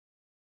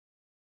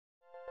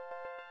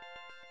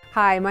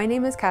Hi, my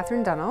name is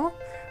Katherine Dunnell.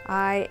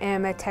 I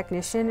am a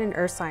technician in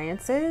earth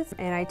sciences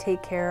and I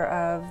take care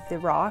of the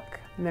rock,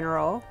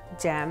 mineral,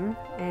 gem,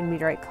 and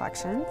meteorite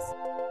collections.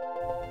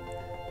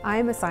 I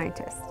am a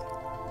scientist.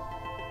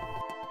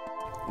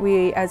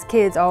 We, as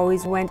kids,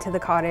 always went to the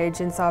cottage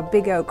and saw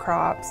big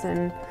outcrops,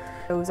 and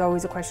it was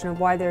always a question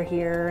of why they're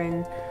here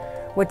and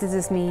what does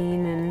this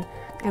mean.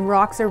 And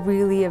rocks are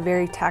really a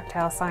very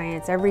tactile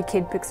science. Every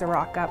kid picks a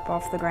rock up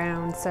off the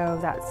ground, so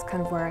that's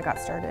kind of where I got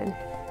started.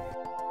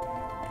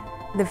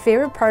 The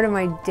favorite part of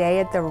my day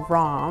at the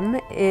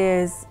ROM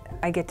is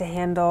I get to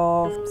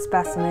handle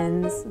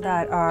specimens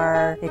that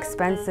are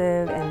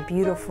expensive and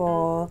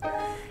beautiful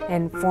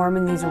and form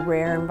in these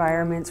rare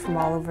environments from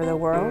all over the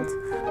world.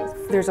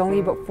 There's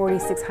only about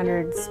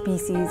 4,600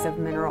 species of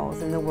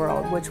minerals in the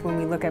world, which when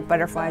we look at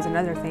butterflies and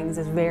other things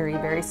is very,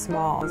 very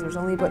small. There's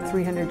only about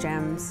 300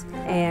 gems.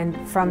 And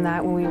from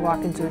that, when we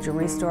walk into a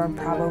jewelry store,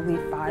 probably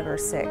 5 or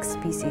 6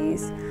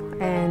 species.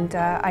 And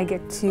I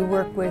get to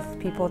work with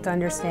people to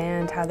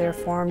understand how they're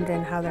formed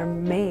and how they're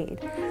made.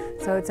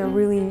 So it's a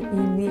really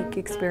unique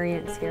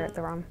experience here at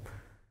the ROM.